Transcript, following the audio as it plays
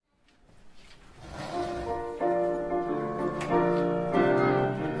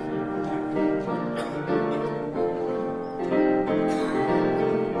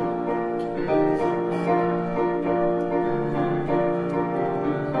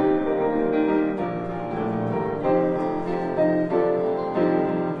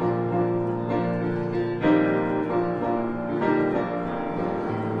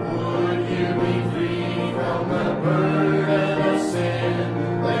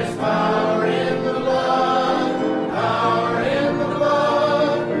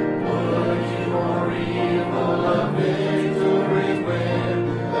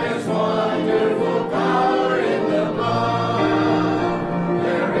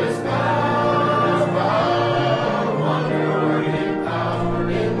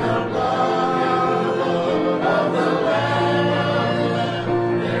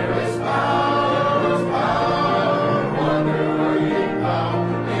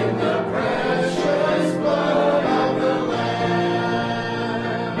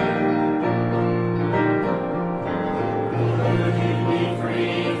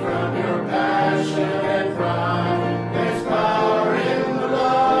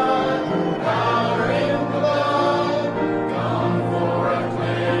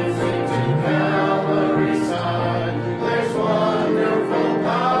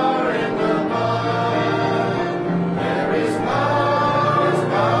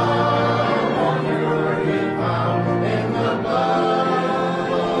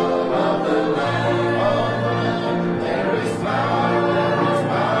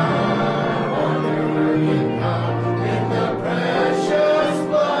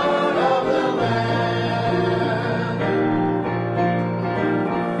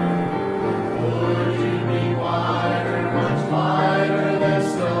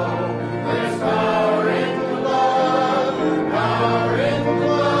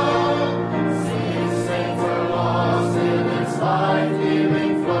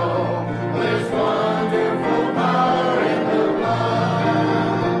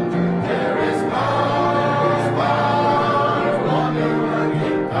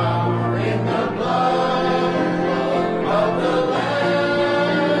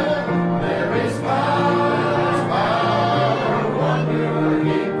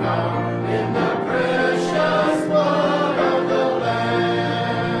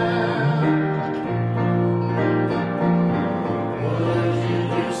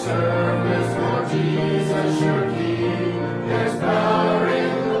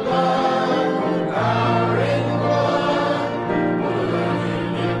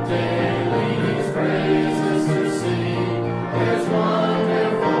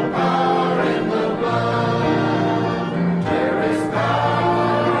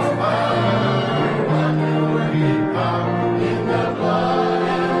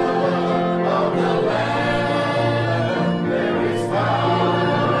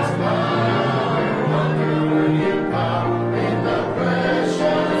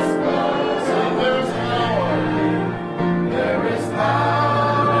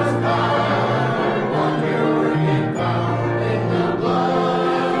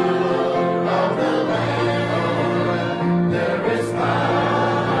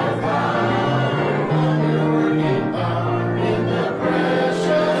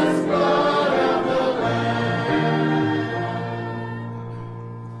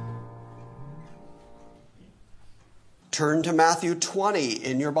Turn to Matthew 20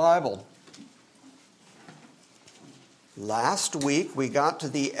 in your Bible. Last week we got to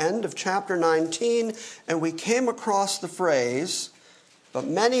the end of chapter 19 and we came across the phrase, "But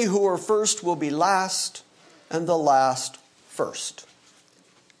many who are first will be last, and the last first."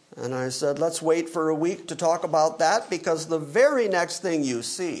 And I said, let's wait for a week to talk about that, because the very next thing you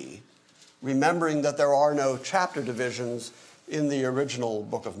see, remembering that there are no chapter divisions in the original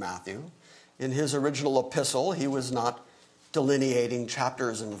book of Matthew, in his original epistle, he was not delineating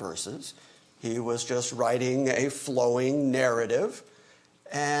chapters and verses. He was just writing a flowing narrative.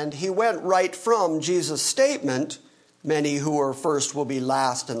 And he went right from Jesus' statement, "Many who are first will be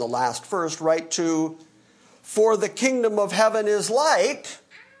last, and the last first," right to, "For the kingdom of heaven is like,"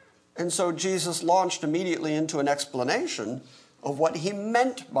 and so Jesus launched immediately into an explanation of what he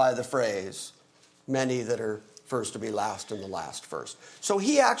meant by the phrase, "Many that are first to be last and the last first." So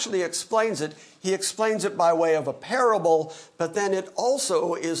he actually explains it. He explains it by way of a parable, but then it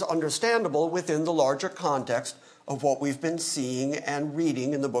also is understandable within the larger context of what we've been seeing and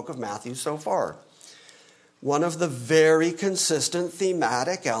reading in the book of Matthew so far. One of the very consistent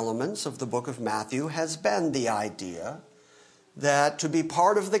thematic elements of the book of Matthew has been the idea that to be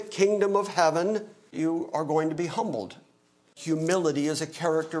part of the kingdom of heaven, you are going to be humbled. Humility is a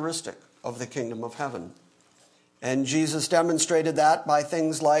characteristic of the kingdom of heaven. And Jesus demonstrated that by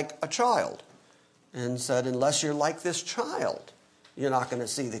things like a child, and said, unless you're like this child, you're not going to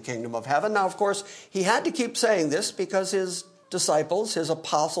see the kingdom of heaven. Now, of course, he had to keep saying this because his disciples, his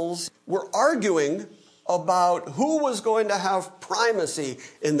apostles, were arguing about who was going to have primacy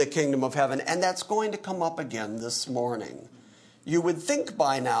in the kingdom of heaven. And that's going to come up again this morning. You would think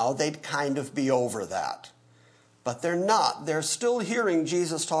by now they'd kind of be over that. But they're not. They're still hearing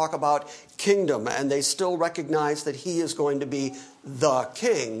Jesus talk about kingdom, and they still recognize that he is going to be the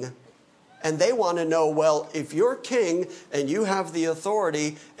king. And they want to know, well, if you're king and you have the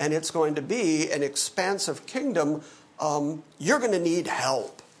authority and it's going to be an expansive kingdom, you're going to need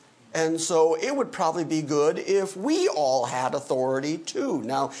help. And so it would probably be good if we all had authority too.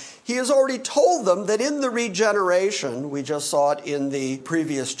 Now, he has already told them that in the regeneration, we just saw it in the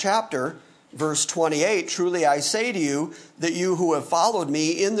previous chapter, verse 28, "Truly I say to you that you who have followed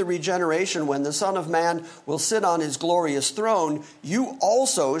me in the regeneration, when the Son of Man will sit on his glorious throne, you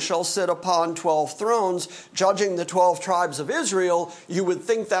also shall sit upon 12 thrones, judging the 12 tribes of Israel." You would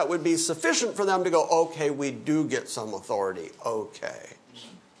think that would be sufficient for them to go, okay, we do get some authority. Okay.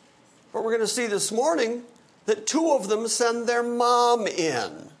 But we're going to see this morning that 2 of them send their mom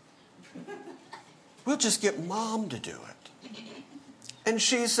in. We'll just get mom to do it. And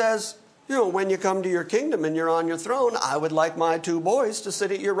she says, when you come to your kingdom and you're on your throne, I would like my 2 boys to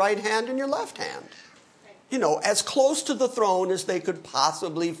sit at your right hand and your left hand. As close to the throne as they could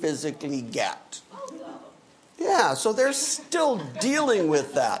possibly physically get. Yeah, so they're still dealing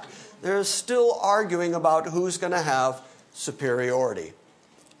with that. They're still arguing about who's going to have superiority.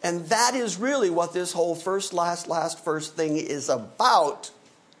 And that is really what this whole first, last, first thing is about.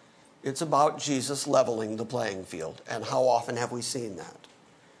 It's about Jesus leveling the playing field. And how often have we seen that?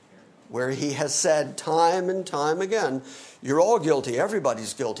 Where he has said time and time again, you're all guilty,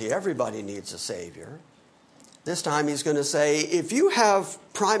 everybody's guilty, everybody needs a Savior. This time he's going to say, if you have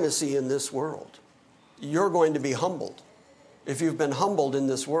primacy in this world, you're going to be humbled. If you've been humbled in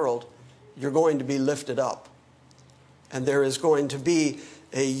this world, you're going to be lifted up. And there is going to be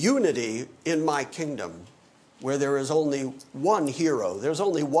a unity in my kingdom where there is only one hero, there's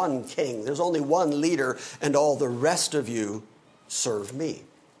only one king, there's only one leader, and all the rest of you serve me.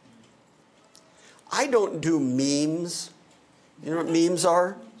 I don't do memes. You know what memes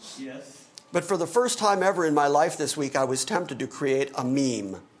are? Yes. But for the first time ever in my life this week, I was tempted to create a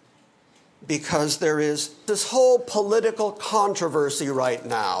meme. Because there is this whole political controversy right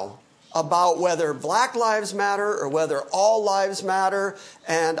now about whether Black Lives Matter or whether all lives matter.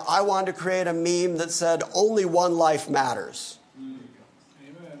 And I wanted to create a meme that said, only one life matters.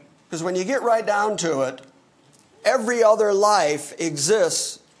 Amen. Because when you get right down to it, every other life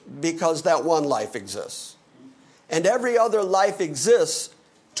exists because that one life exists. And every other life exists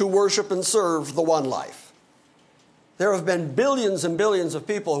to worship and serve the one life. There have been billions and billions of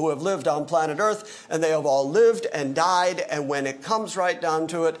people who have lived on planet Earth, and they have all lived and died, and when it comes right down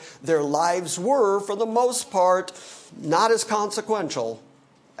to it, their lives were, for the most part, not as consequential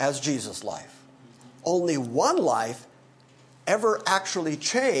as Jesus' life. Only one life ever actually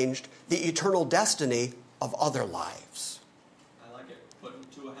changed the eternal destiny of other lives. I like it. Put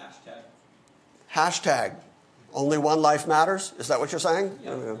it to a hashtag. Hashtag, only one life matters? Is that what you're saying?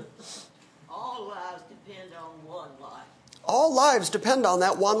 Yep. Yeah. All lives depend on one life. All lives depend on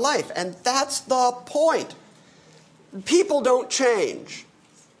that one life, and that's the point. People don't change.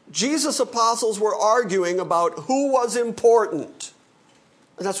 Jesus' apostles were arguing about who was important.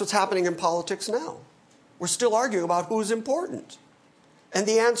 And that's what's happening in politics now. We're still arguing about who's important. And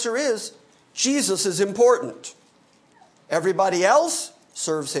the answer is, Jesus is important. Everybody else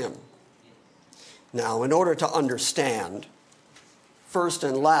serves him. Now, in order to understand, first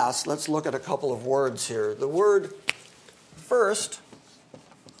and last, let's look at a couple of words here. The word first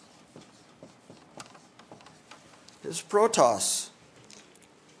is protos.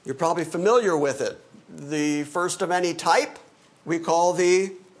 You're probably familiar with it. The first of any type, we call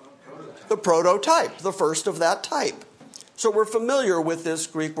the prototype, the first of that type. So we're familiar with this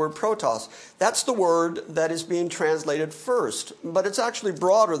Greek word protos. That's the word that is being translated first, but it's actually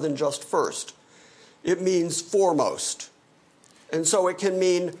broader than just first. It means foremost. And so it can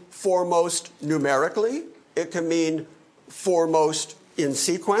mean foremost numerically, it can mean foremost in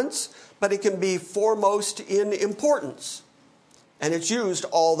sequence, but it can be foremost in importance. And it's used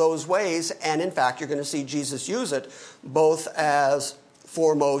all those ways, and in fact, you're going to see Jesus use it both as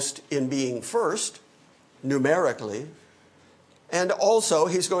foremost in being first, numerically, and also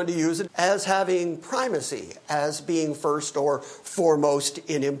he's going to use it as having primacy, as being first or foremost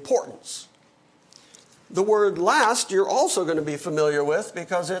in importance. The word last you're also going to be familiar with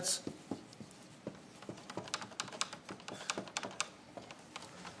because it's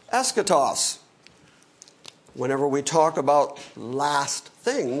eschatos. Whenever we talk about last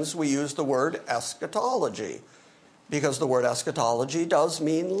things, we use the word eschatology because the word eschatology does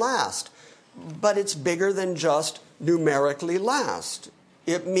mean last. But it's bigger than just numerically last.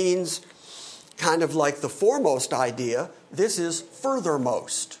 It means kind of like the foremost idea. This is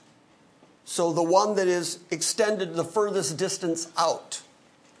furthermost. So the one that is extended the furthest distance out.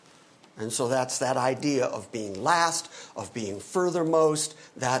 And so that's that idea of being last, of being furthermost.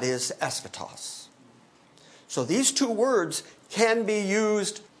 That is eschatos. So these two words can be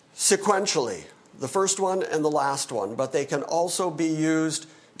used sequentially, the first one and the last one, but they can also be used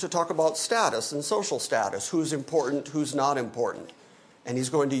to talk about status and social status, who's important, who's not important. And he's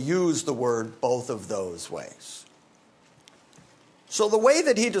going to use the word both of those ways. So the way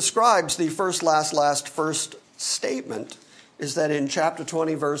that he describes the first, last, first statement is that in chapter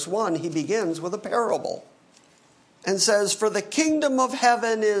 20, verse 1, he begins with a parable and says, "For the kingdom of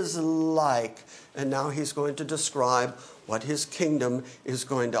heaven is like," and now he's going to describe what his kingdom is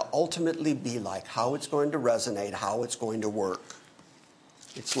going to ultimately be like, how it's going to resonate, how it's going to work.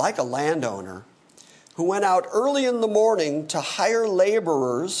 It's like a landowner who went out early in the morning to hire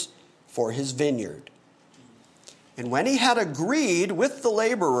laborers for his vineyard. And when he had agreed with the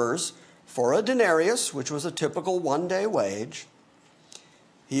laborers for a denarius, which was a typical one-day wage,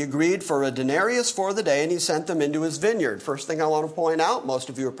 he agreed for a denarius for the day, and he sent them into his vineyard. First thing I want to point out, most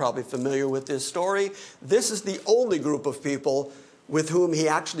of you are probably familiar with this story, this is the only group of people with whom he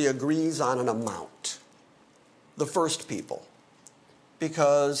actually agrees on an amount. The first people.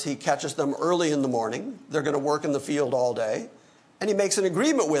 Because he catches them early in the morning, they're going to work in the field all day, and he makes an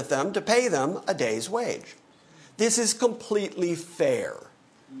agreement with them to pay them a day's wage. This is completely fair.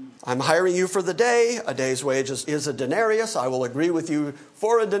 I'm hiring you for the day. A day's wage is a denarius. I will agree with you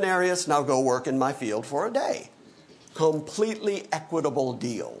for a denarius. Now go work in my field for a day. Completely equitable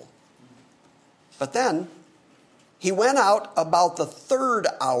deal. But then he went out about the third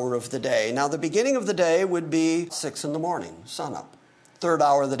hour of the day. Now the beginning of the day would be 6 in the morning, sunup. Third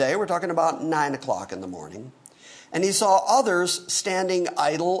hour of the day, we're talking about 9 o'clock in the morning. And he saw others standing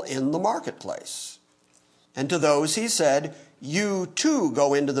idle in the marketplace. And to those he said, "You too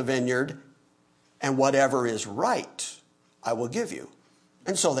go into the vineyard, and whatever is right, I will give you."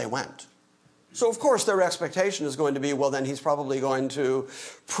 And so they went. So of course their expectation is going to be, well then he's probably going to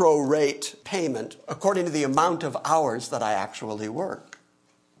prorate payment according to the amount of hours that I actually work.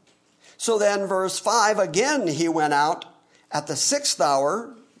 So then verse 5, again he went out at the 6th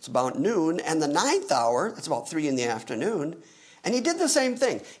hour, it's about noon, and the 9th hour, that's about 3 in the afternoon, and he did the same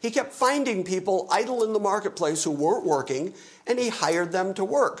thing. He kept finding people idle in the marketplace who weren't working, and he hired them to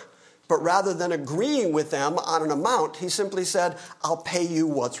work. But rather than agreeing with them on an amount, he simply said, "I'll pay you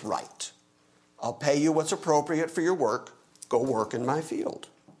what's right. I'll pay you what's appropriate for your work. Go work in my field."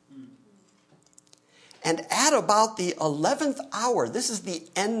 And at about the 11th hour, this is the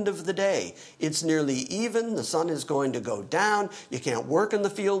end of the day. It's nearly even. The sun is going to go down. You can't work in the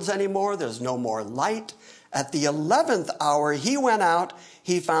fields anymore. There's no more light. At the 11th hour, he went out.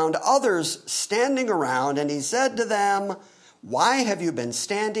 He found others standing around, and he said to them, "Why have you been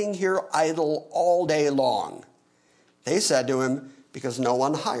standing here idle all day long?" They said to him, "Because no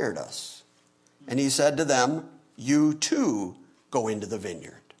one hired us." And he said to them, "You too go into the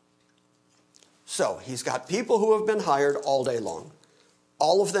vineyard." So he's got people who have been hired all day long.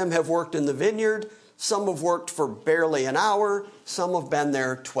 All of them have worked in the vineyard. Some have worked for barely an hour. Some have been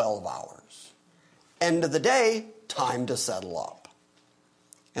there 12 hours. End of the day, time to settle up.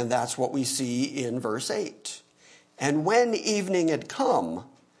 And that's what we see in verse 8. And when evening had come,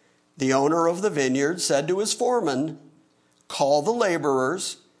 the owner of the vineyard said to his foreman, call the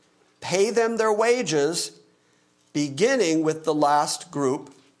laborers, pay them their wages, beginning with the last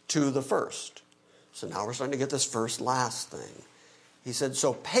group to the first. So now we're starting to get this first last thing. He said,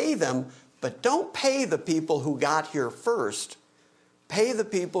 so pay them, but don't pay the people who got here first. Pay the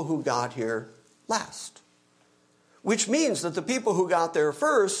people who got here last. Which means that the people who got there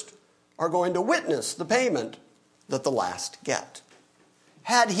first are going to witness the payment that the last get.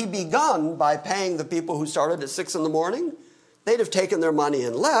 Had he begun by paying the people who started at 6 in the morning, they'd have taken their money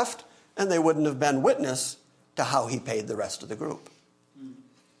and left, and they wouldn't have been witness to how he paid the rest of the group.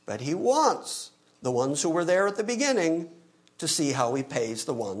 But he wants the ones who were there at the beginning to see how he pays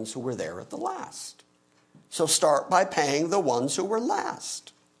the ones who were there at the last. So start by paying the ones who were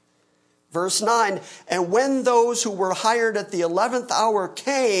last. Verse 9, and when those who were hired at the 11th hour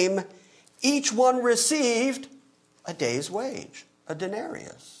came, each one received a day's wage, a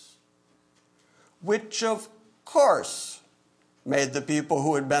denarius. Which, of course, made the people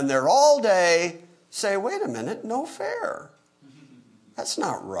who had been there all day say, wait a minute, no fair. That's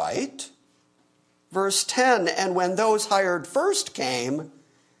not right. Verse 10, and when those hired first came,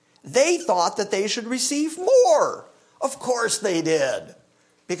 they thought that they should receive more. Of course they did.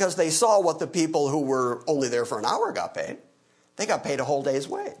 Because they saw what the people who were only there for an hour got paid. They got paid a whole day's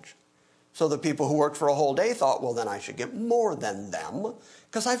wage. So the people who worked for a whole day thought, well, then I should get more than them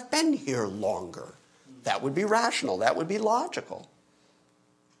because I've been here longer. That would be rational. That would be logical.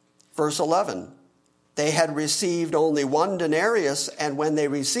 Verse 11, they had received only 1 denarius, and when they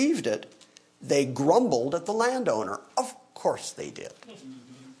received it, they grumbled at the landowner. Of course they did.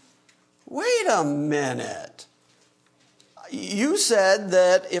 Wait a minute. You said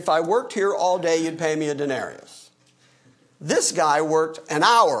that if I worked here all day, you'd pay me a denarius. This guy worked an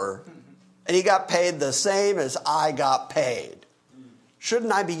hour, and he got paid the same as I got paid.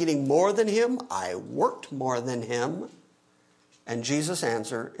 Shouldn't I be getting more than him? I worked more than him. And Jesus'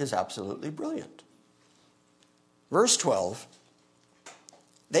 answer is absolutely brilliant. Verse 12,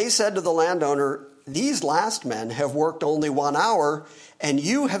 they said to the landowner, these last men have worked only 1 hour, and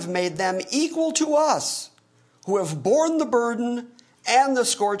you have made them equal to us, who have borne the burden and the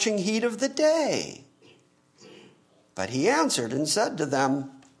scorching heat of the day. But he answered and said to them,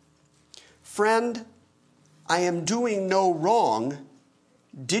 friend, I am doing no wrong.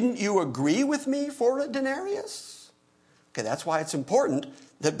 Didn't you agree with me for a denarius? Okay, that's why it's important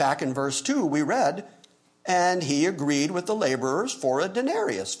that back in verse 2 we read, and he agreed with the laborers for a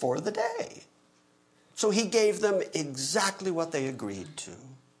denarius for the day. So he gave them exactly what they agreed to.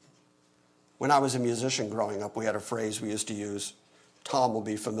 When I was a musician growing up, we had a phrase we used to use. Tom will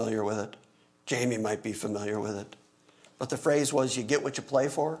be familiar with it. Jamie might be familiar with it. But the phrase was, you get what you play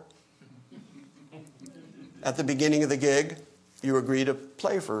for. At the beginning of the gig, you agree to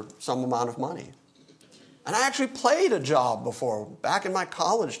play for some amount of money. And I actually played a job before, back in my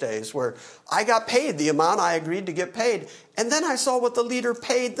college days, where I got paid the amount I agreed to get paid. And then I saw what the leader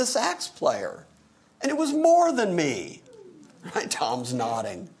paid the sax player. And it was more than me. Right? Tom's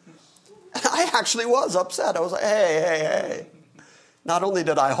nodding. And I actually was upset. I was like, hey. Not only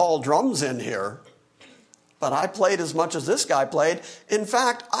did I haul drums in here, but I played as much as this guy played. In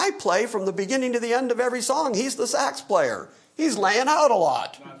fact, I play from the beginning to the end of every song. He's the sax player. He's laying out a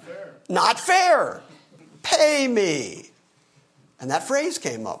lot. Not fair. Not fair. Pay me. And that phrase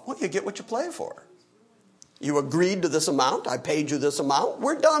came up. Well, you get what you play for. You agreed to this amount. I paid you this amount.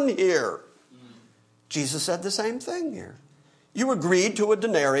 We're done here. Jesus said the same thing here. You agreed to a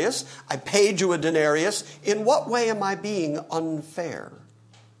denarius. I paid you a denarius. In what way am I being unfair?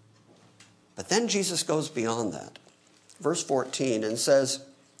 But then Jesus goes beyond that. Verse 14 and says,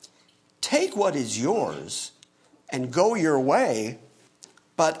 take what is yours and go your way,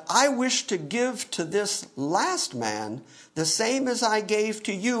 but I wish to give to this last man the same as I gave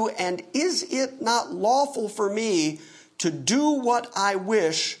to you, and is it not lawful for me to do what I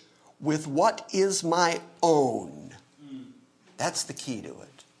wish with what is my own? That's the key to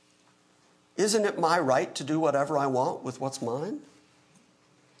it. Isn't it my right to do whatever I want with what's mine?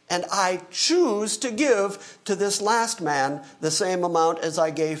 And I choose to give to this last man the same amount as I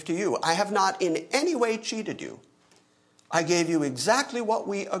gave to you. I have not in any way cheated you. I gave you exactly what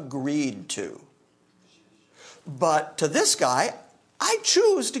we agreed to. But to this guy, I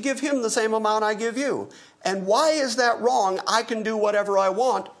choose to give him the same amount I give you. And why is that wrong? I can do whatever I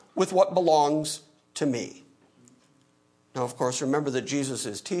want with what belongs to me. Now, of course, remember that Jesus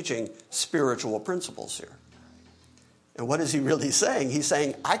is teaching spiritual principles here. And what is he really saying? He's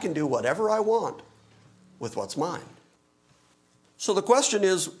saying, I can do whatever I want with what's mine. So the question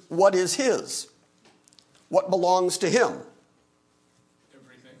is, what is his? What belongs to him?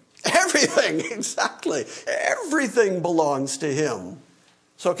 Everything, exactly. Everything belongs to him.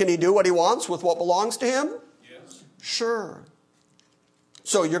 So can he do what he wants with what belongs to him? Yes. Sure.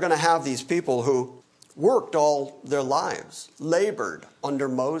 So you're going to have these people who worked all their lives, labored under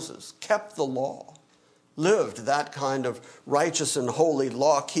Moses, kept the law, lived that kind of righteous and holy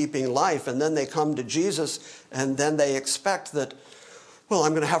law-keeping life, and then they come to Jesus, and then they expect that, well,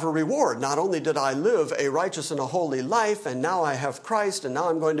 I'm going to have a reward. Not only did I live a righteous and a holy life, and now I have Christ, and now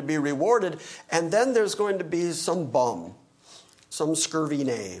I'm going to be rewarded, and then there's going to be some bum, some scurvy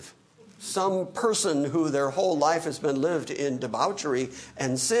knave, some person who their whole life has been lived in debauchery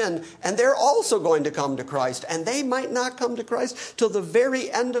and sin, and they're also going to come to Christ, and they might not come to Christ till the very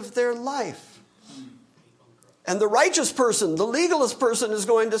end of their life. And the righteous person, the legalist person, is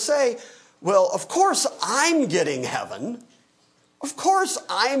going to say, well, of course I'm getting heaven. Of course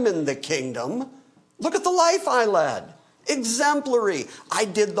I'm in the kingdom. Look at the life I led. Exemplary. I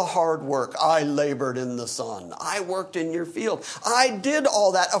did the hard work. I labored in the sun. I worked in your field. I did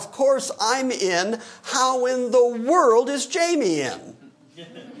all that. Of course I'm in. How in the world is Jamie in?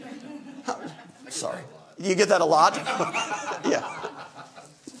 Sorry. You get that a lot? Yeah.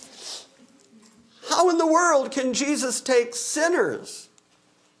 How in the world can Jesus take sinners,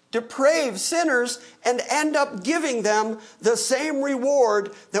 depraved sinners, and end up giving them the same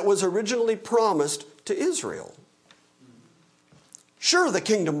reward that was originally promised to Israel? Sure, the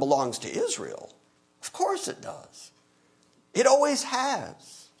kingdom belongs to Israel. Of course it does. It always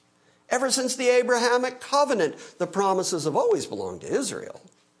has. Ever since the Abrahamic covenant, the promises have always belonged to Israel.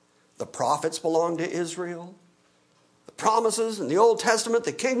 The prophets belong to Israel. The promises in the Old Testament,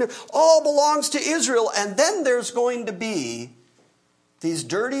 the kingdom, all belongs to Israel. And then there's going to be these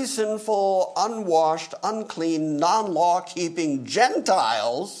dirty, sinful, unwashed, unclean, non-law-keeping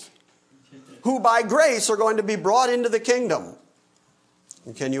Gentiles who by grace are going to be brought into the kingdom.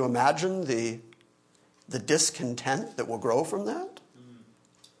 And can you imagine the discontent that will grow from that?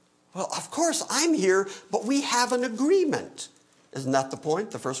 Well, of course, I'm here, but we have an agreement. Isn't that the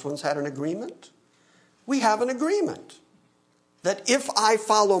point? The first ones had an agreement. We have an agreement that if I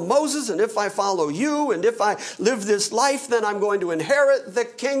follow Moses and if I follow you and if I live this life, then I'm going to inherit the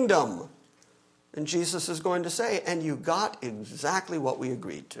kingdom. And Jesus is going to say, and you got exactly what we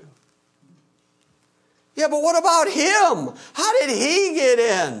agreed to. Yeah, but what about him? How did he get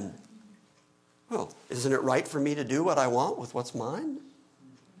in? Well, isn't it right for me to do what I want with what's mine?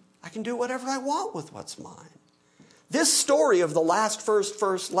 I can do whatever I want with what's mine. This story of the last first,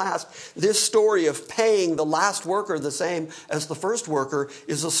 first last, this story of paying the last worker the same as the first worker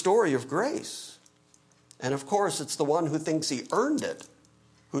is a story of grace. And of course, it's the one who thinks he earned it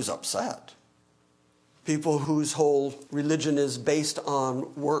who's upset. People whose whole religion is based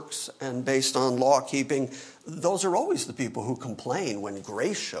on works and based on law-keeping, those are always the people who complain when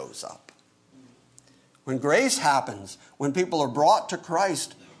grace shows up. When grace happens, when people are brought to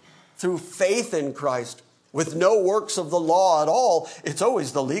Christ through faith in Christ with no works of the law at all, it's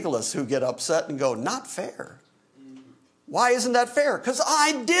always the legalists who get upset and go, not fair. Why isn't that fair? Because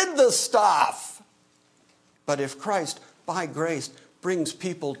I did the stuff. But if Christ, by grace, brings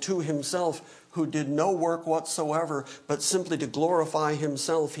people to himself who did no work whatsoever, but simply to glorify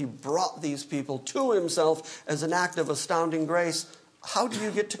himself, he brought these people to himself as an act of astounding grace. How do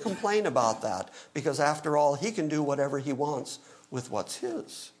you get to complain about that? Because after all, he can do whatever he wants with what's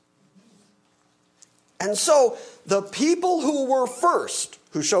his. And so the people who were first,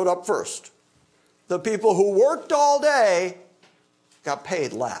 who showed up first, the people who worked all day, got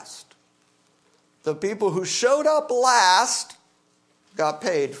paid last. The people who showed up last got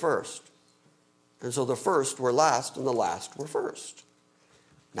paid first. And so the first were last and the last were first.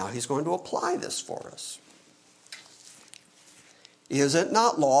 Now he's going to apply this for us. Is it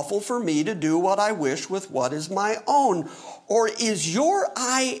not lawful for me to do what I wish with what is my own? Or is your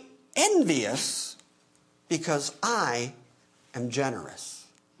eye envious because I am generous?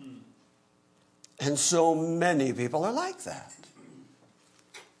 And so many people are like that.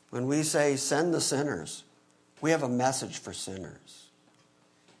 When we say, send the sinners, we have a message for sinners.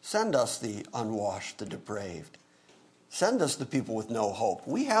 Send us the unwashed, the depraved. Send us the people with no hope.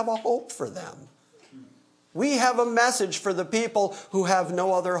 We have a hope for them. We have a message for the people who have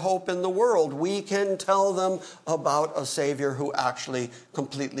no other hope in the world. We can tell them about a Savior who actually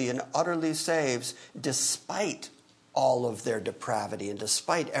completely and utterly saves despite all of their depravity and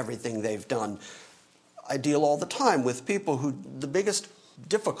despite everything they've done. I deal all the time with people who the biggest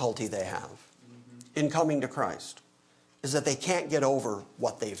difficulty they have in coming to Christ is that they can't get over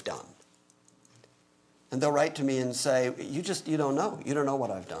what they've done. And they'll write to me and say, you don't know. You don't know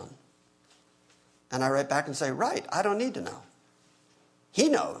what I've done. And I write back and say, right, I don't need to know. He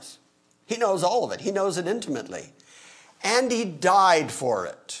knows. He knows all of it. He knows it intimately. And he died for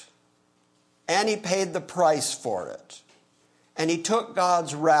it. And he paid the price for it. And he took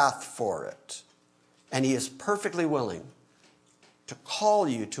God's wrath for it. And he is perfectly willing to call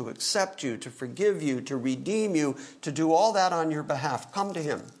you, to accept you, to forgive you, to redeem you, to do all that on your behalf. Come to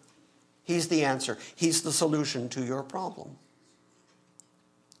him. He's the answer. He's the solution to your problem.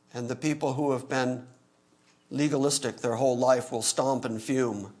 And the people who have been legalistic their whole life will stomp and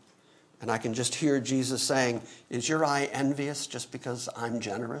fume. And I can just hear Jesus saying, is your eye envious just because I'm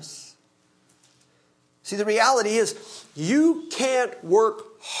generous? See, the reality is you can't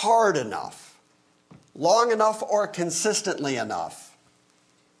work hard enough, long enough, or consistently enough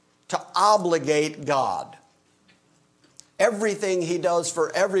to obligate God. Everything he does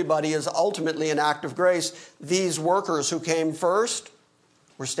for everybody is ultimately an act of grace. These workers who came first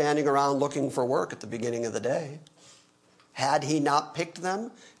were standing around looking for work at the beginning of the day. Had he not picked them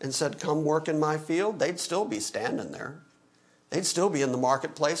and said, come work in my field, they'd still be standing there. They'd still be in the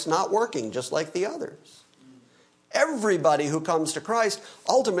marketplace not working just like the others. Everybody who comes to Christ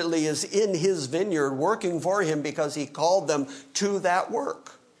ultimately is in his vineyard working for him because he called them to that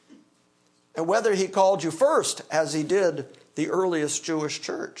work. And whether he called you first, as he did the earliest Jewish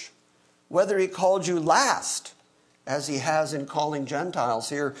church, whether he called you last, as he has in calling Gentiles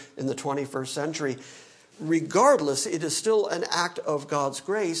here in the 21st century, regardless, it is still an act of God's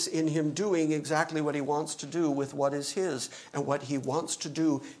grace in him doing exactly what he wants to do with what is his. And what he wants to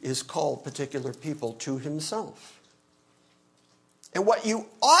do is call particular people to himself. And what you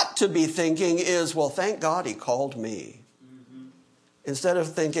ought to be thinking is, well, thank God he called me. Instead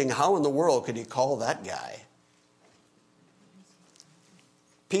of thinking, how in the world could he call that guy?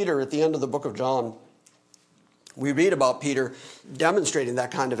 Peter, at the end of the book of John, we read about Peter demonstrating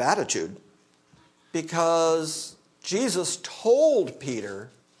that kind of attitude because Jesus told Peter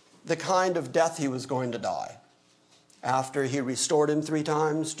the kind of death he was going to die. After he restored him 3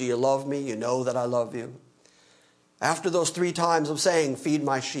 times, do you love me? You know that I love you. After those 3 times of saying, feed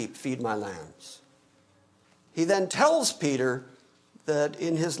my sheep, feed my lambs, he then tells Peter that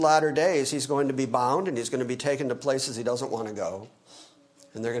in his latter days he's going to be bound and he's going to be taken to places he doesn't want to go.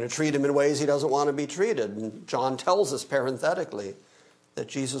 And they're going to treat him in ways he doesn't want to be treated. And John tells us parenthetically that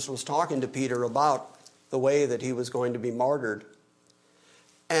Jesus was talking to Peter about the way that he was going to be martyred.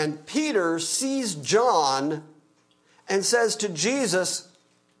 And Peter sees John and says to Jesus,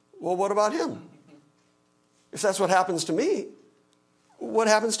 well, what about him? If that's what happens to me, what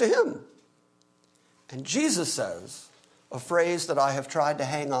happens to him? And Jesus says a phrase that I have tried to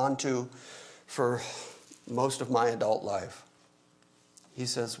hang on to for most of my adult life. He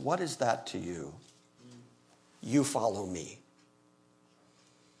says, what is that to you? You follow me.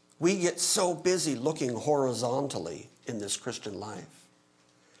 We get so busy looking horizontally in this Christian life,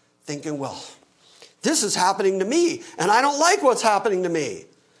 thinking, well, this is happening to me, and I don't like what's happening to me.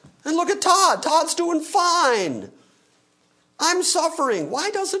 And look at Todd. Todd's doing fine. I'm suffering. Why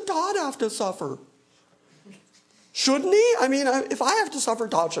doesn't Todd have to suffer? Shouldn't he? I mean, if I have to suffer,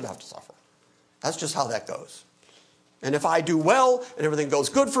 Todd should have to suffer. That's just how that goes. And if I do well and everything goes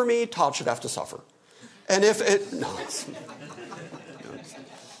good for me, Todd should have to suffer. And if it... No.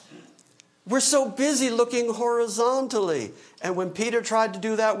 We're so busy looking horizontally. And when Peter tried to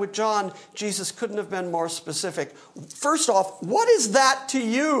do that with John, Jesus couldn't have been more specific. First off, what is that to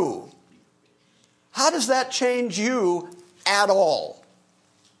you? How does that change you at all?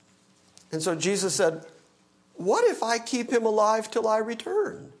 And so Jesus said, what if I keep him alive till I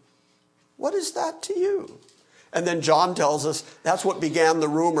return? What is that to you? And then John tells us that's what began the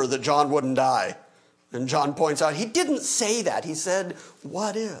rumor that John wouldn't die. And John points out he didn't say that. He said,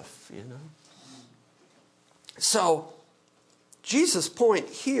 what if, you know? So Jesus' point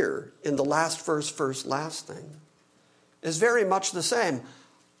here in the last verse, first, last thing, is very much the same.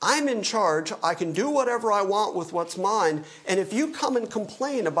 I'm in charge. I can do whatever I want with what's mine. And if you come and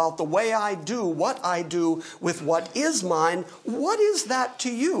complain about the way I do what I do with what is mine, what is that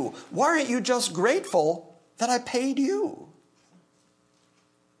to you? Why aren't you just grateful that I paid you?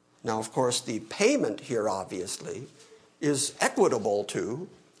 Now, of course, the payment here, obviously, is equitable to,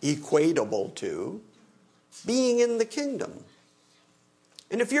 equatable to, being in the kingdom.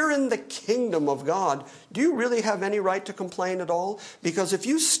 And if you're in the kingdom of God, do you really have any right to complain at all? Because if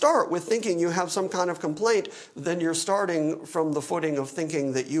you start with thinking you have some kind of complaint, then you're starting from the footing of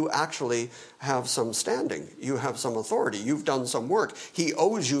thinking that you actually have some standing. You have some authority. You've done some work. He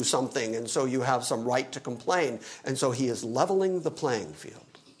owes you something, and so you have some right to complain. And so he is leveling the playing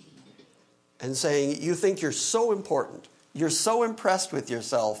field and saying, you think you're so important. You're so impressed with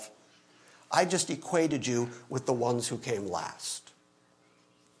yourself. I just equated you with the ones who came last.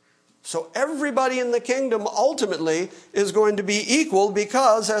 So everybody in the kingdom ultimately is going to be equal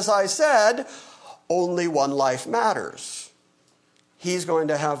because, as I said, only one life matters. He's going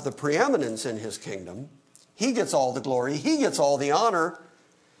to have the preeminence in his kingdom. He gets all the glory. He gets all the honor.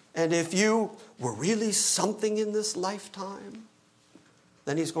 And if you were really something in this lifetime,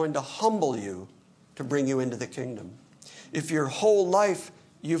 then he's going to humble you to bring you into the kingdom. If your whole life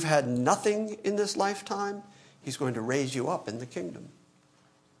you've had nothing in this lifetime, he's going to raise you up in the kingdom.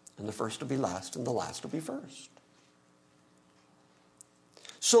 And the first will be last, and the last will be first.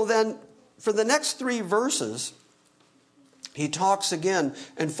 So then, for the next 3 verses, he talks again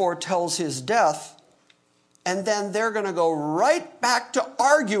and foretells his death, and then they're going to go right back to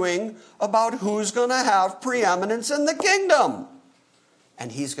arguing about who's going to have preeminence in the kingdom.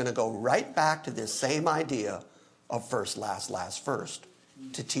 And he's going to go right back to this same idea of first, last, first,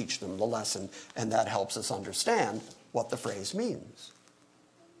 to teach them the lesson, and that helps us understand what the phrase means.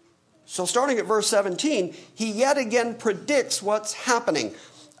 So starting at verse 17, he yet again predicts what's happening.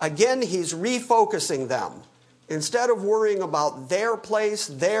 Again, he's refocusing them. Instead of worrying about their place,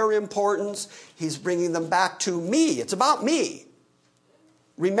 their importance, he's bringing them back to me. It's about me.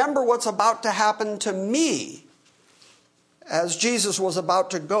 Remember what's about to happen to me. As Jesus was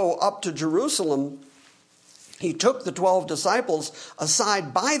about to go up to Jerusalem, he took the 12 disciples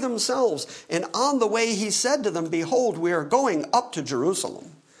aside by themselves, and on the way he said to them, behold, we are going up to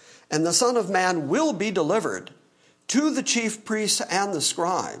Jerusalem. And the Son of Man will be delivered to the chief priests and the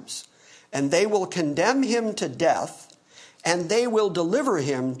scribes, and they will condemn him to death, and they will deliver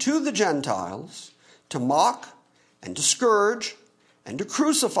him to the Gentiles to mock and to scourge and to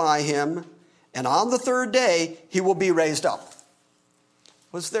crucify him, and on the 3rd day he will be raised up.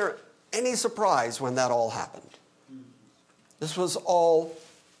 Was there any surprise when that all happened? This was all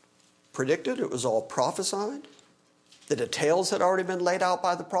predicted. It was all prophesied. The details had already been laid out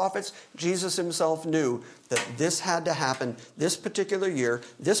by the prophets. Jesus himself knew that this had to happen this particular year,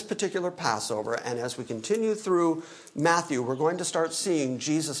 this particular Passover. And as we continue through Matthew, we're going to start seeing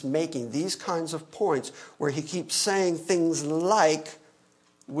Jesus making these kinds of points where he keeps saying things like,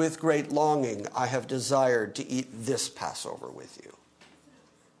 with great longing, I have desired to eat this Passover with you.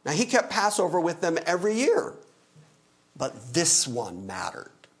 Now, he kept Passover with them every year, but this one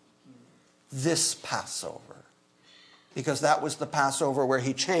mattered. This Passover. Because that was the Passover where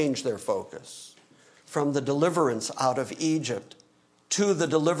he changed their focus from the deliverance out of Egypt to the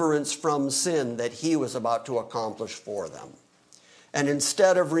deliverance from sin that he was about to accomplish for them. And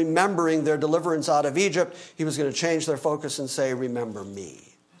instead of remembering their deliverance out of Egypt, he was going to change their focus and say, remember me.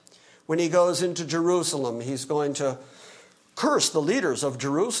 When he goes into Jerusalem, he's going to curse the leaders of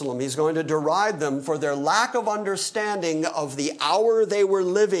Jerusalem. He's going to deride them for their lack of understanding of the hour they were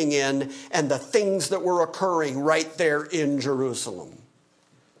living in and the things that were occurring right there in Jerusalem.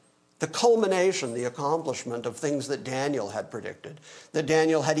 The culmination, the accomplishment of things that Daniel had predicted, that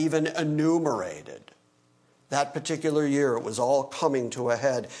Daniel had even enumerated. That particular year, it was all coming to a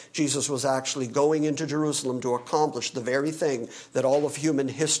head. Jesus was actually going into Jerusalem to accomplish the very thing that all of human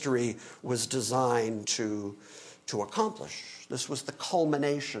history was designed to accomplish. This was the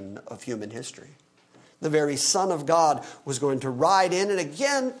culmination of human history. The very Son of God was going to ride in and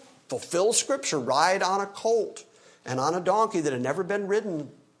again fulfill Scripture, ride on a colt and on a donkey that had never been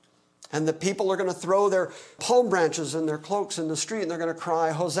ridden. And the people are going to throw their palm branches and their cloaks in the street and they're going to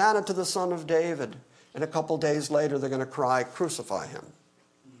cry, Hosanna to the Son of David. And a couple days later they're going to cry, crucify him.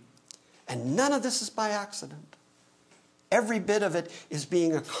 And none of this is by accident. Every bit of it is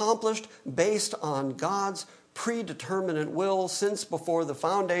being accomplished based on God's predeterminate will since before the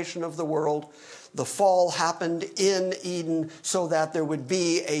foundation of the world. The fall happened in Eden so that there would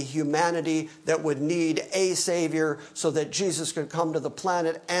be a humanity that would need a Savior, so that Jesus could come to the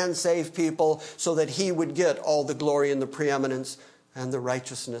planet and save people, so that he would get all the glory and the preeminence and the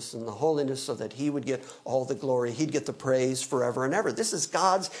righteousness and the holiness, so that he would get all the glory. He'd get the praise forever and ever. This is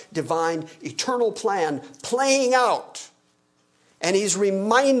God's divine, eternal plan playing out. And he's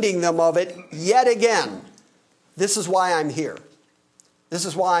reminding them of it yet again. This is why I'm here. This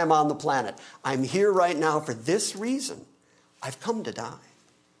is why I'm on the planet. I'm here right now for this reason. I've come to die.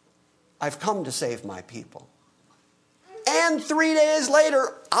 I've come to save my people. and 3 days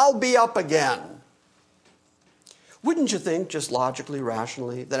later, I'll be up again. Wouldn't you think, just logically,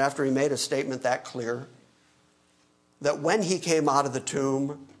 rationally, that after he made a statement that clear, that when he came out of the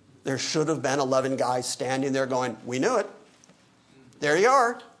tomb, there should have been 11 guys standing there going, we knew it. There you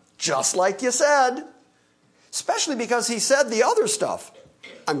are, just like you said. Especially because he said the other stuff.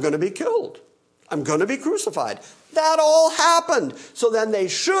 I'm going to be killed. I'm going to be crucified. That all happened. So then they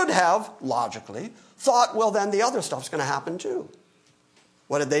should have, logically, thought, well, then the other stuff's going to happen too.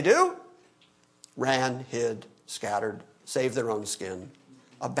 What did they do? Ran, hid, scattered, saved their own skin,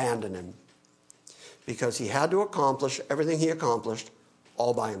 abandoned him. Because he had to accomplish everything he accomplished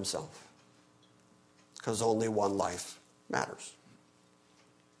all by himself. Because only one life matters.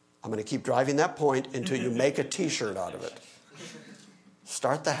 I'm going to keep driving that point until you make a t-shirt out of it.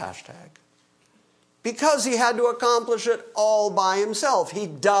 Start the hashtag. Because he had to accomplish it all by himself. He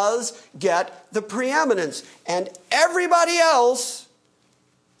does get the preeminence. And everybody else,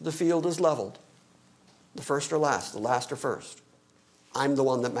 the field is leveled. The first or last, the last or first. I'm the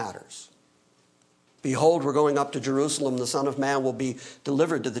one that matters. Behold, we're going up to Jerusalem. The Son of Man will be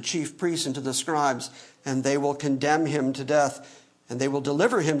delivered to the chief priests and to the scribes, and they will condemn him to death. And they will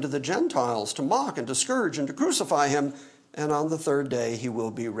deliver him to the Gentiles to mock and to scourge and to crucify him. And on the third day he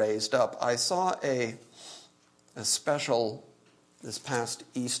will be raised up. I saw a special this past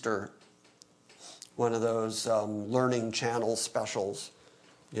Easter, one of those Learning Channel specials.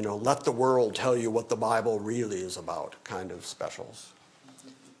 You know, let the world tell you what the Bible really is about kind of specials.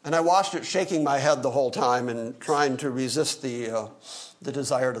 And I watched it shaking my head the whole time and trying to resist the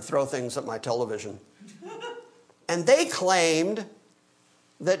desire to throw things at my television. And they claimed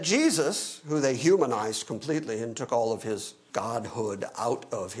that Jesus, who they humanized completely and took all of his godhood out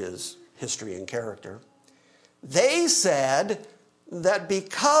of his history and character, they said that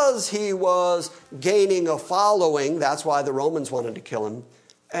because he was gaining a following, that's why the Romans wanted to kill him,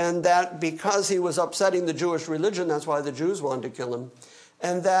 and that because he was upsetting the Jewish religion, that's why the Jews wanted to kill him,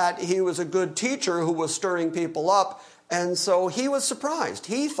 and that he was a good teacher who was stirring people up, and so he was surprised.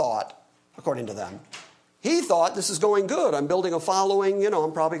 He thought, according to them, he thought, this is going good. I'm building a following.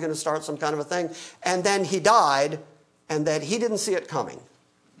 I'm probably going to start some kind of a thing. And then he died, and that he didn't see it coming.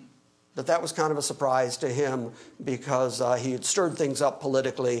 That was kind of a surprise to him because he had stirred things up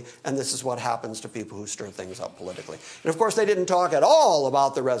politically, and this is what happens to people who stir things up politically. And of course, they didn't talk at all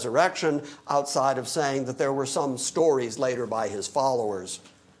about the resurrection outside of saying that there were some stories later by his followers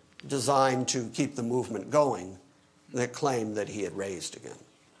designed to keep the movement going that claimed that he had raised again.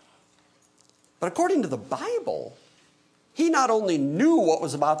 But according to the Bible, he not only knew what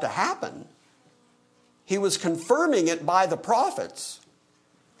was about to happen, he was confirming it by the prophets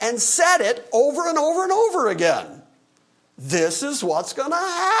and said it over and over and over again. This is what's going to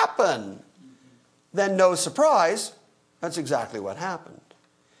happen. Then no surprise, that's exactly what happened.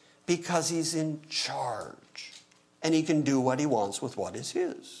 Because he's in charge and he can do what he wants with what is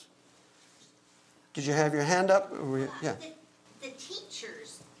his. Did you have your hand up? Yeah. The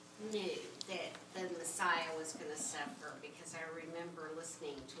teachers knew that the Messiah was going to suffer, because I remember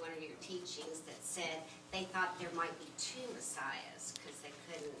listening to one of your teachings that said they thought there might be two Messiahs because they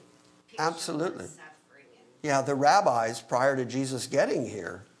couldn't picture Absolutely. the suffering. Yeah, the rabbis prior to Jesus getting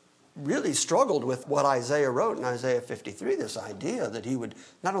here really struggled with what Isaiah wrote in Isaiah 53, this idea that he would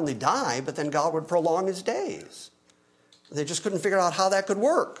not only die, but then God would prolong his days. They just couldn't figure out how that could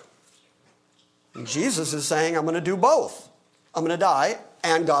work. And Jesus is saying, I'm going to do both. I'm going to die,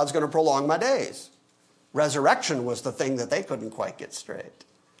 and God's going to prolong my days. Resurrection was the thing that they couldn't quite get straight.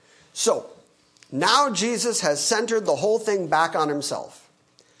 So, now Jesus has centered the whole thing back on himself.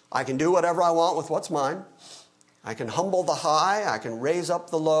 I can do whatever I want with what's mine. I can humble the high. I can raise up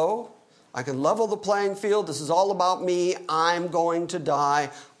the low. I can level the playing field. This is all about me. I'm going to die.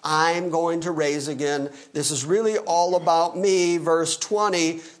 I'm going to raise again. This is really all about me. Verse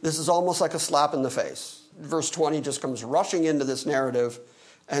 20, this is almost like a slap in the face. Verse 20 just comes rushing into this narrative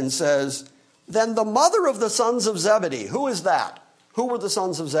and says, then the mother of the sons of Zebedee, who is that? Who were the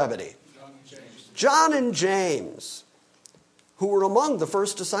sons of Zebedee? John and James, who were among the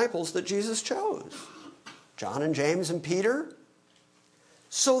first disciples that Jesus chose. John and James and Peter.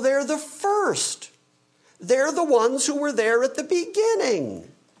 So they're the first. They're the ones who were there at the beginning.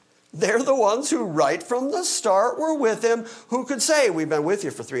 They're the ones who right from the start were with him, who could say, we've been with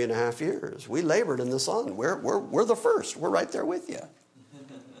you for 3.5 years. We labored in the sun. We're the first. We're right there with you.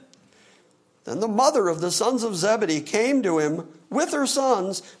 Then the mother of the sons of Zebedee came to him with her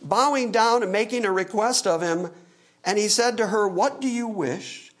sons, bowing down and making a request of him. And he said to her, what do you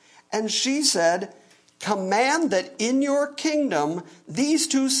wish? And she said, command that in your kingdom these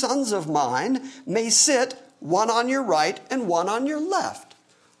two sons of mine may sit, one on your right and one on your left.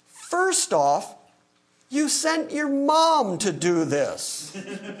 First off, you sent your mom to do this.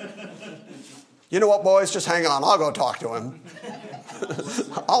 You know what, boys? Just hang on. I'll go talk to him.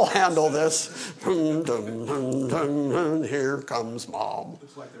 I'll handle this. Here comes mom.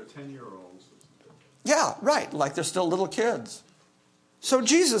 It's like they're 10-year-olds. Yeah, right. Like they're still little kids. So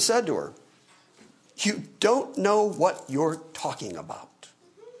Jesus said to her, you don't know what you're talking about.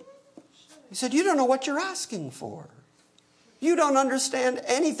 He said, you don't know what you're asking for. You don't understand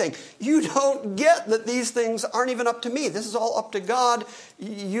anything. You don't get that these things aren't even up to me. This is all up to God.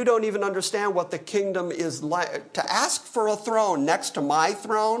 You don't even understand what the kingdom is like. To ask for a throne next to my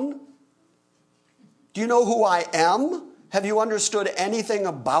throne? Do you know who I am? Have you understood anything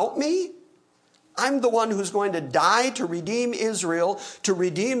about me? I'm the one who's going to die to redeem Israel, to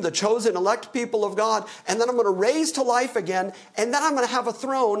redeem the chosen elect people of God, and then I'm going to raise to life again, and then I'm going to have a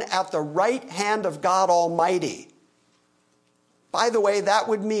throne at the right hand of God Almighty. By the way, that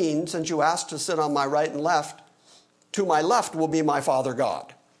would mean, since you asked to sit on my right and left, to my left will be my Father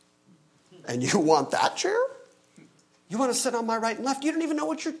God. And you want that chair? You want to sit on my right and left? You don't even know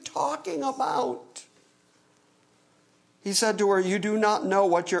what you're talking about. He said to her, you do not know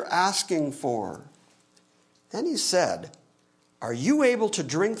what you're asking for. Then he said, are you able to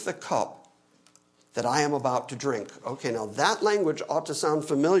drink the cup that I am about to drink? Okay, now that language ought to sound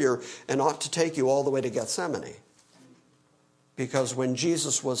familiar and ought to take you all the way to Gethsemane. Because when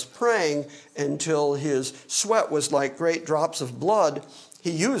Jesus was praying until his sweat was like great drops of blood,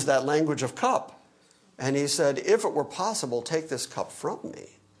 he used that language of cup. And he said, if it were possible, take this cup from me.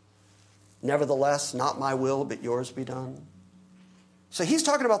 Nevertheless, not my will, but yours be done. So he's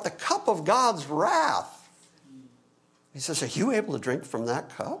talking about the cup of God's wrath. He says, are you able to drink from that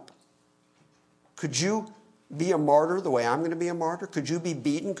cup? Could you be a martyr the way I'm going to be a martyr? Could you be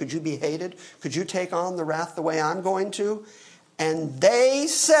beaten? Could you be hated? Could you take on the wrath the way I'm going to? And they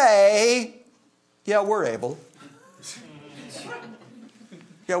say, yeah, we're able.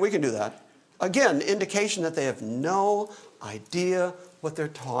 Yeah, we can do that. Again, indication that they have no idea what they're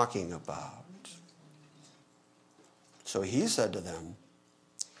talking about. So he said to them,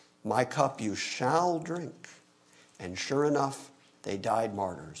 my cup you shall drink. And sure enough, they died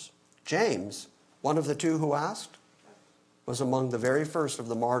martyrs. James, one of the two who asked, was among the very first of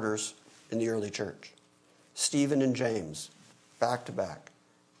the martyrs in the early church. Stephen and James, back to back,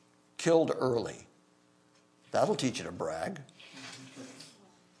 killed early. That'll teach you to brag.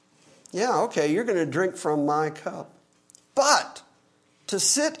 Yeah, okay, you're going to drink from my cup. But to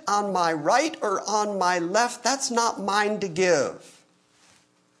sit on my right or on my left, that's not mine to give.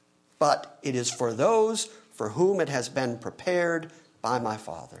 But it is for those for whom it has been prepared by my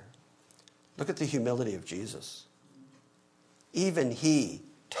Father. Look at the humility of Jesus. Even he,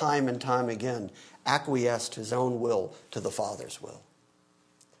 time and time again, acquiesced his own will to the Father's will.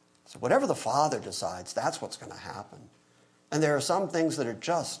 So whatever the Father decides, that's what's going to happen. And there are some things that are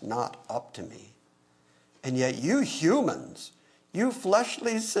just not up to me. And yet you humans, you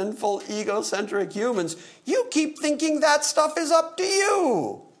fleshly, sinful, egocentric humans, you keep thinking that stuff is up to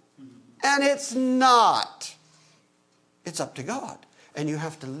you. And it's not. It's up to God. And you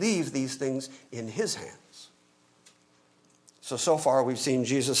have to leave these things in his hands. So far we've seen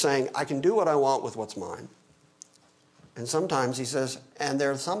Jesus saying, I can do what I want with what's mine. And sometimes he says, and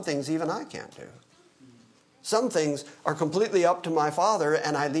there are some things even I can't do. Some things are completely up to my Father,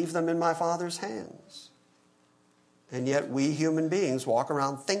 and I leave them in my Father's hands. And yet we human beings walk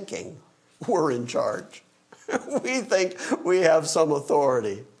around thinking we're in charge. We think we have some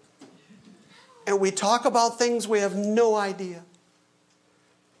authority. And we talk about things we have no idea.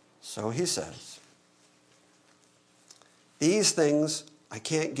 So he says, these things I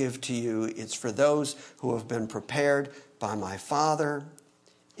can't give to you. It's for those who have been prepared by my Father.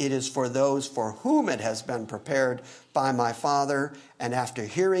 It is for those for whom it has been prepared by my Father. And after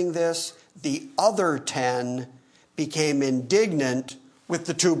hearing this, the other 10 became indignant with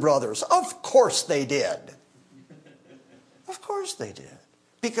the two brothers. Of course they did. Of course they did.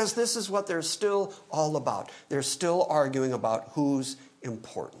 Because this is what they're still all about. They're still arguing about who's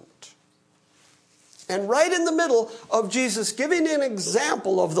important. And right in the middle of Jesus giving an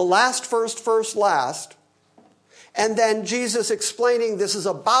example of the last first last, and then Jesus explaining this is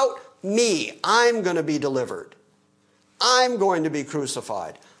about me. I'm going to be delivered. I'm going to be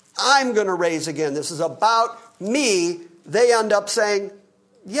crucified. I'm going to raise again. This is about me. They end up saying,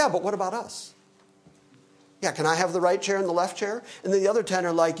 yeah, but what about us? Yeah, can I have the right chair and the left chair? And then the other 10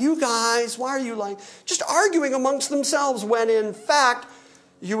 are like, you guys, why are you like just arguing amongst themselves when in fact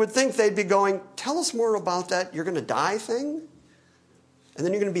you would think they'd be going, tell us more about that you're going to die thing? And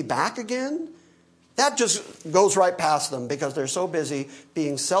then you're going to be back again? That just goes right past them because they're so busy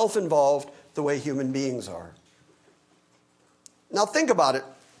being self-involved the way human beings are. Now think about it,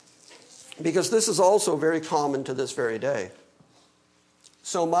 because this is also very common to this very day.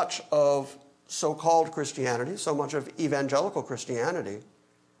 So much of so-called Christianity, so much of evangelical Christianity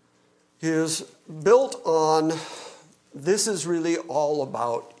is built on, this is really all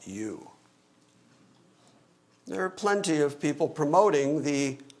about you. There are plenty of people promoting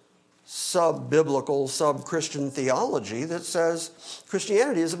the sub-biblical, sub-Christian theology that says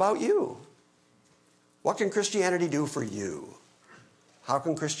Christianity is about you. What can Christianity do for you? How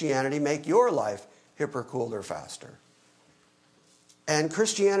can Christianity make your life hipper, cooler, faster? And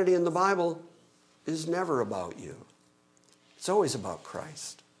Christianity in the Bible is never about you. It's always about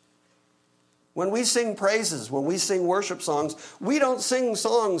Christ. When we sing praises, when we sing worship songs, we don't sing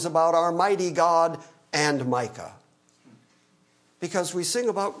songs about our mighty God and Micah. Because we sing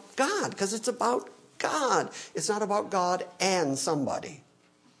about God, because it's about God. It's not about God and somebody.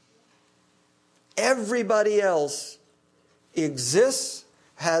 Everybody else exists,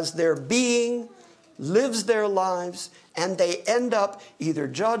 has their being, lives their lives, and they end up either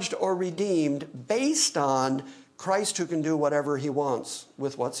judged or redeemed based on Christ, who can do whatever he wants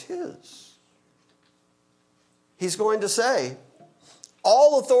with what's his. He's going to say,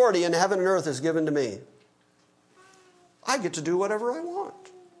 all authority in heaven and earth is given to me. I get to do whatever I want.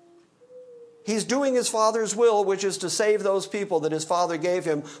 He's doing his Father's will, which is to save those people that his Father gave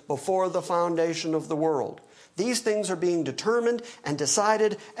him before the foundation of the world. These things are being determined and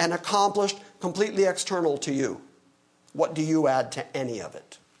decided and accomplished completely external to you. What do you add to any of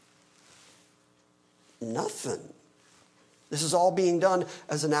it? Nothing. This is all being done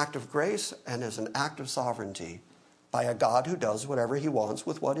as an act of grace and as an act of sovereignty by a God who does whatever he wants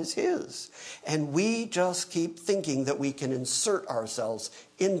with what is his. And we just keep thinking that we can insert ourselves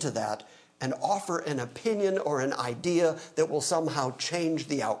into that and offer an opinion or an idea that will somehow change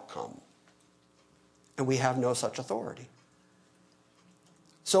the outcome. And we have no such authority.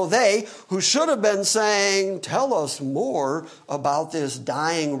 So they, who should have been saying, tell us more about this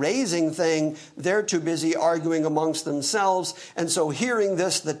dying, raising thing, they're too busy arguing amongst themselves. And so hearing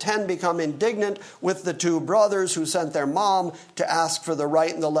this, the 10 become indignant with the 2 brothers who sent their mom to ask for the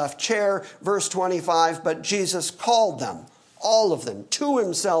right and the left chair. Verse 25, but Jesus called them, all of them, to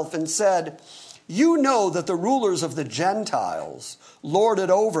himself and said, you know that the rulers of the Gentiles lord it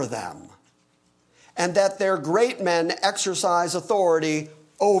over them, and that their great men exercise authority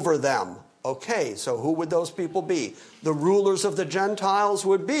over them. Okay, so who would those people be? The rulers of the Gentiles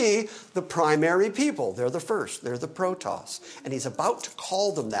would be the primary people. They're the first. They're the protos. And he's about to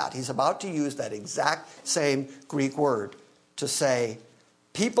call them that. He's about to use that exact same Greek word to say,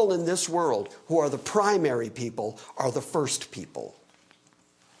 people in this world who are the primary people are the first people.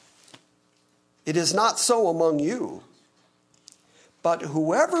 It is not so among you. But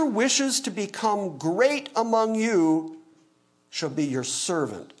whoever wishes to become great among you shall be your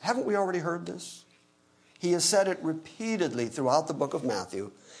servant. Haven't we already heard this? He has said it repeatedly throughout the book of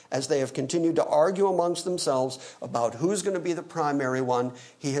Matthew as they have continued to argue amongst themselves about who's going to be the primary one.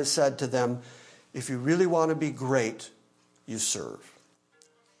 He has said to them, if you really want to be great, you serve.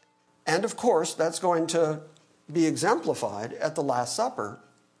 And of course, that's going to be exemplified at the Last Supper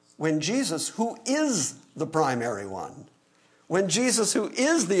when Jesus, who is the primary one, when Jesus, who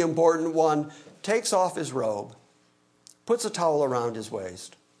is the important one, takes off his robe, puts a towel around his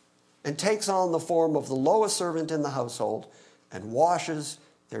waist, and takes on the form of the lowest servant in the household and washes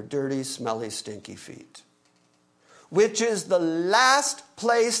their dirty, smelly, stinky feet, which is the last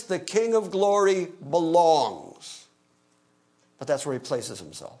place the King of Glory belongs. But that's where he places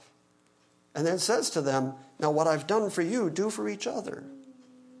himself. And then says to them, now what I've done for you, do for each other.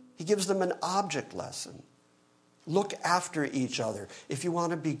 He gives them an object lesson. Look after each other. If you want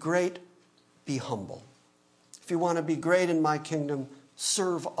to be great, be humble. If you want to be great in my kingdom,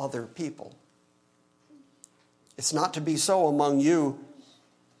 serve other people. It's not to be so among you,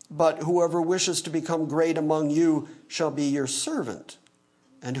 but whoever wishes to become great among you shall be your servant.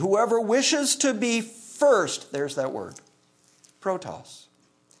 And whoever wishes to be first, there's that word, protos.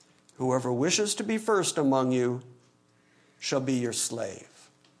 Whoever wishes to be first among you shall be your slave,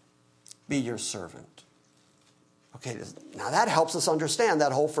 be your servant. Okay, now that helps us understand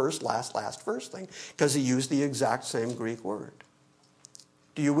that whole first, last, first thing, because he used the exact same Greek word.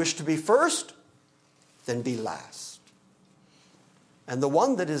 Do you wish to be first? Then be last. And the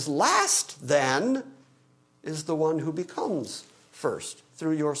one that is last then is the one who becomes first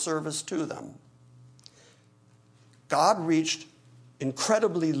through your service to them. God reached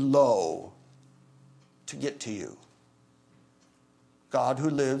incredibly low to get to you. God who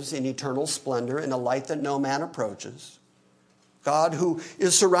lives in eternal splendor in a light that no man approaches, God who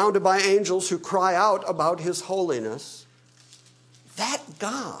is surrounded by angels who cry out about his holiness, that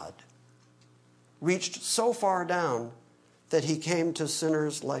God reached so far down that he came to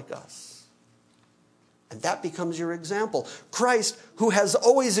sinners like us. And that becomes your example. Christ, who has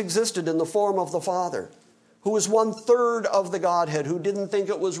always existed in the form of the Father, who is 1/3 of the Godhead, who didn't think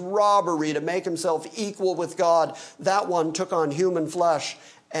it was robbery to make himself equal with God, that one took on human flesh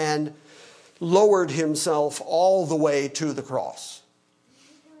and lowered himself all the way to the cross.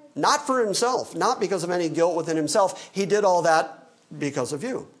 Not for himself, not because of any guilt within himself. He did all that because of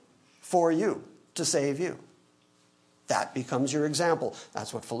you, for you, to save you. That becomes your example.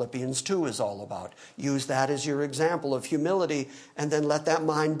 That's what Philippians 2 is all about. Use that as your example of humility, and then let that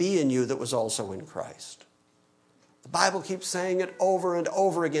mind be in you that was also in Christ. The Bible keeps saying it over and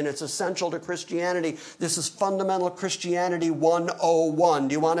over again. It's essential to Christianity. This is fundamental Christianity 101.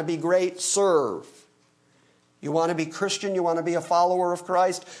 Do you want to be great? Serve. You want to be Christian? You want to be a follower of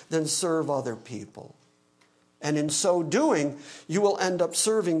Christ? Then serve other people. And in so doing, you will end up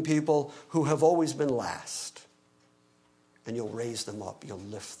serving people who have always been last. And you'll raise them up. You'll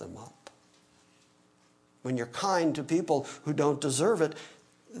lift them up. When you're kind to people who don't deserve it,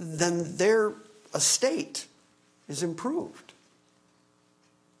 then their estate is improved.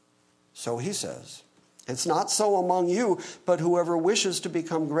 So he says, it's not so among you, but whoever wishes to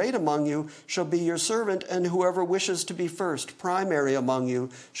become great among you shall be your servant, and whoever wishes to be first, primary among you,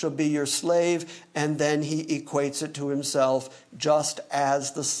 shall be your slave. And then he equates it to himself, just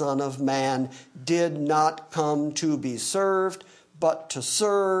as the Son of Man did not come to be served, but to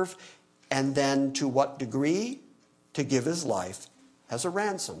serve, and then to what degree? To give his life as a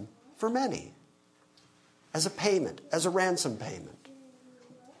ransom for many. As a payment, as a ransom payment.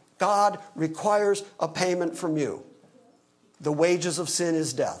 God requires a payment from you. The wages of sin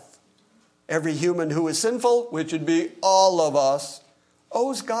is death. Every human who is sinful, which would be all of us,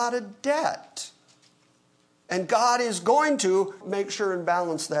 owes God a debt. And God is going to make sure and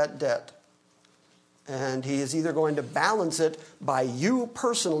balance that debt. And he is either going to balance it by you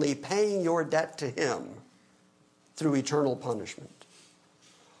personally paying your debt to him through eternal punishment,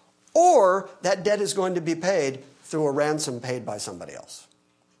 or that debt is going to be paid through a ransom paid by somebody else.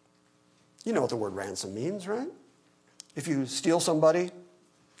 You know what the word ransom means, right? If you steal somebody,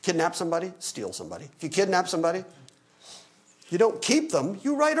 kidnap somebody, steal somebody. If you kidnap somebody, you don't keep them,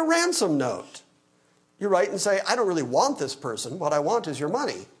 you write a ransom note. You write and say, I don't really want this person. What I want is your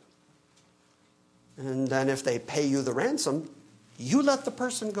money. And then if they pay you the ransom, you let the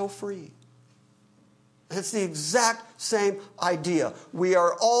person go free. It's the exact same idea. We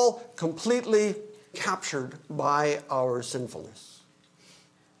are all completely captured by our sinfulness.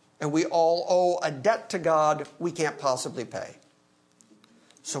 And we all owe a debt to God we can't possibly pay.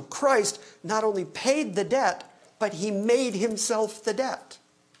 So Christ not only paid the debt, but he made himself the debt.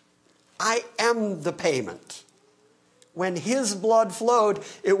 I am the payment. When his blood flowed,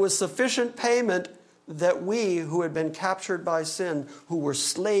 it was sufficient payment that we who had been captured by sin, who were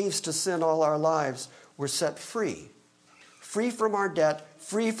slaves to sin all our lives, were set free. Free from our debt,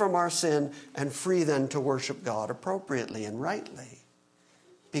 free from our sin, and free then to worship God appropriately and rightly.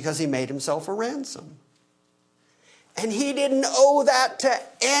 Because he made himself a ransom. And he didn't owe that to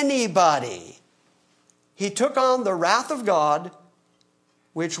anybody. He took on the wrath of God,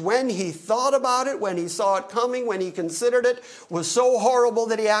 which when he thought about it, when he saw it coming, when he considered it, was so horrible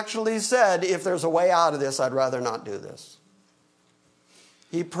that he actually said, if there's a way out of this, I'd rather not do this.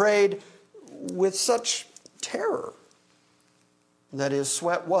 He prayed with such terror that his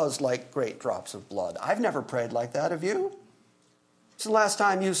sweat was like great drops of blood. I've never prayed like that, have you? It's the last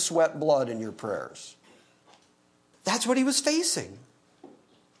time you sweat blood in your prayers. That's what he was facing.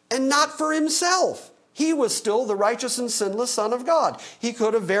 And not for himself. He was still the righteous and sinless Son of God. He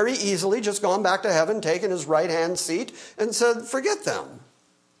could have very easily just gone back to heaven, taken his right-hand seat, and said, forget them.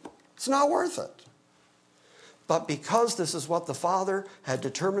 It's not worth it. But because this is what the Father had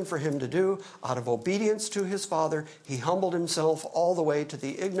determined for him to do, out of obedience to his Father, he humbled himself all the way to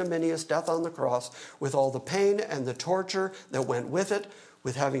the ignominious death on the cross, with all the pain and the torture that went with it,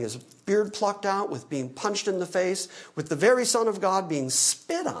 with having his beard plucked out, with being punched in the face, with the very Son of God being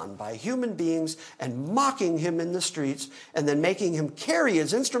spit on by human beings and mocking him in the streets, and then making him carry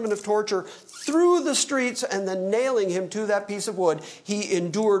his instrument of torture through the streets and then nailing him to that piece of wood. He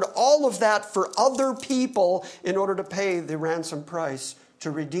endured all of that for other people in order to pay the ransom price to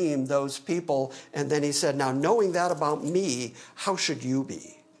redeem those people. And then he said, now knowing that about me, how should you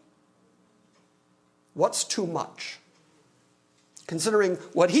be? What's too much? Considering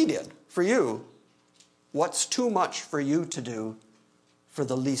what he did for you, what's too much for you to do for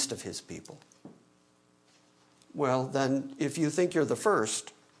the least of his people. Well, then, if you think you're the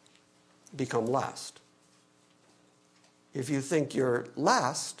first, become last. If you think you're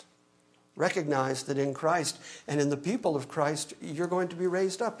last, recognize that in Christ and in the people of Christ, you're going to be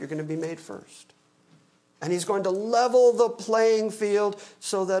raised up. You're going to be made first. And he's going to level the playing field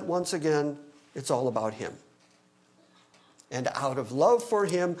so that once again, it's all about him. And out of love for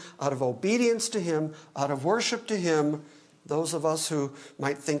him, out of obedience to him, out of worship to him, those of us who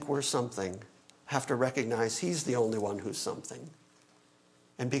might think we're something have to recognize he's the only one who's something.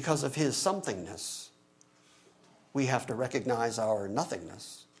 And because of his somethingness, we have to recognize our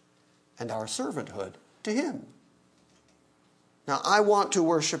nothingness and our servanthood to him. Now, I want to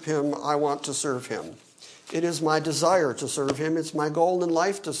worship him. I want to serve him. It is my desire to serve him. It's my goal in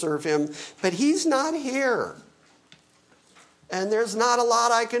life to serve him. But he's not here. And there's not a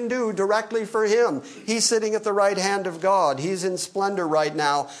lot I can do directly for him. He's sitting at the right hand of God. He's in splendor right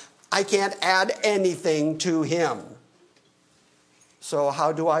now. I can't add anything to him. So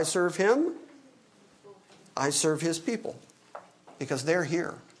how do I serve him? I serve his people because they're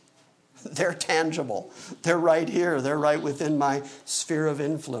here. They're tangible. They're right here. They're right within my sphere of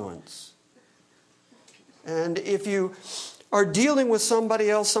influence. And if you are dealing with somebody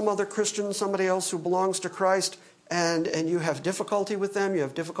else, some other Christian, somebody else who belongs to Christ, and you have difficulty with them, you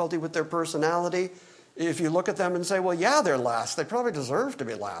have difficulty with their personality, if you look at them and say, well, yeah, they're last. They probably deserve to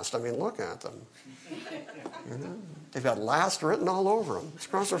be last. I mean, look at them. You know? They've got last written all over them. It's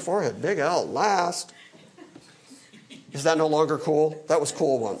across their forehead. Big L, last. Is that no longer cool? That was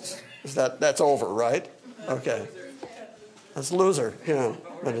cool once. That's over, right? Okay. That's loser, yeah.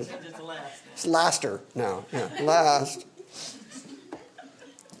 But it's laster now. Yeah, last.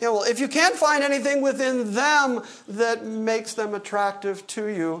 Yeah, well, if you can't find anything within them that makes them attractive to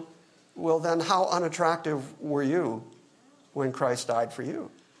you, well, then how unattractive were you when Christ died for you?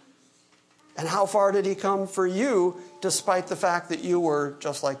 And how far did he come for you despite the fact that you were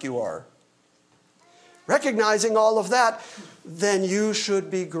just like you are? Recognizing all of that, then you should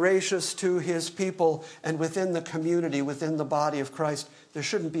be gracious to his people, and within the community, within the body of Christ, there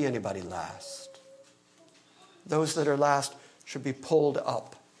shouldn't be anybody last. Those that are last should be pulled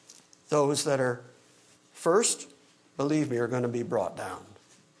up. Those that are first, believe me, are going to be brought down.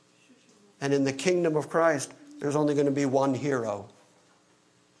 And in the kingdom of Christ, there's only going to be one hero.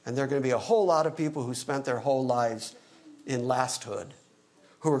 And there are going to be a whole lot of people who spent their whole lives in lasthood,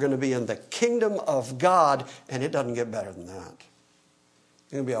 who are going to be in the kingdom of God, and it doesn't get better than that.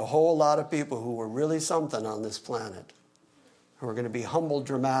 There's going to be a whole lot of people who were really something on this planet, who are going to be humbled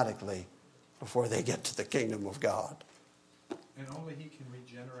dramatically before they get to the kingdom of God. And only he can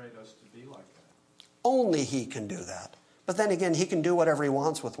regenerate us to be like that. Only he can do that. But then again, he can do whatever he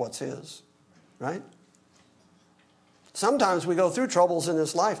wants with what's his, right? Sometimes we go through troubles in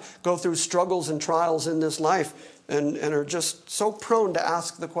this life, go through struggles and trials in this life, and are just so prone to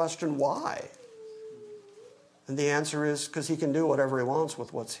ask the question, why? And the answer is because he can do whatever he wants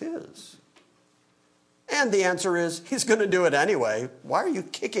with what's his. And the answer is he's going to do it anyway. Why are you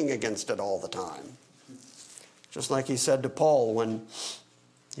kicking against it all the time? Just like he said to Paul when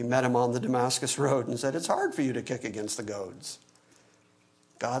he met him on the Damascus Road and said, it's hard for you to kick against the goads.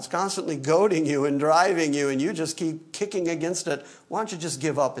 God's constantly goading you and driving you, and you just keep kicking against it. Why don't you just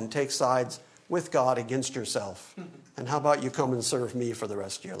give up and take sides with God against yourself? And how about you come and serve me for the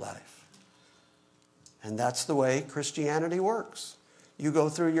rest of your life? And that's the way Christianity works. You go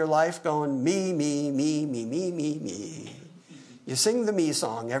through your life going, me, me, me, me, me, me, me. You sing the me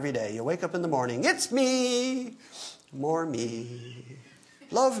song every day. You wake up in the morning, it's me, more me.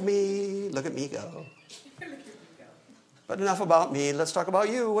 Love me, look at me go. But enough about me, let's talk about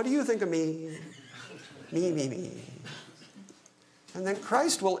you. What do you think of me? Me, me, me. And then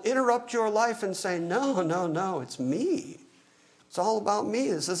Christ will interrupt your life and say, no, no, no, it's me. It's all about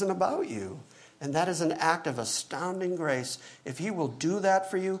me. This isn't about you. And that is an act of astounding grace. If he will do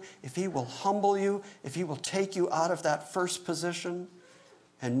that for you, if he will humble you, if he will take you out of that first position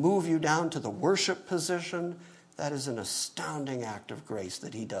and move you down to the worship position, that is an astounding act of grace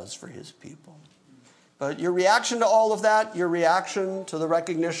that he does for his people. But your reaction to all of that, your reaction to the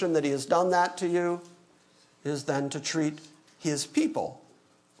recognition that he has done that to you, is then to treat his people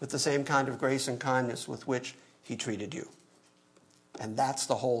with the same kind of grace and kindness with which he treated you. And that's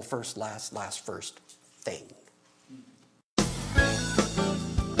the whole first, last, first thing.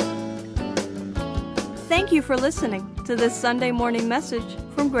 Thank you for listening to this Sunday morning message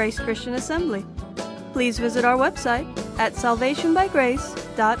from Grace Christian Assembly. Please visit our website at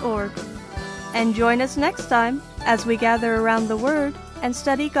salvationbygrace.org. And join us next time as we gather around the Word and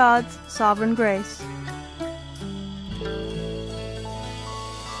study God's sovereign grace.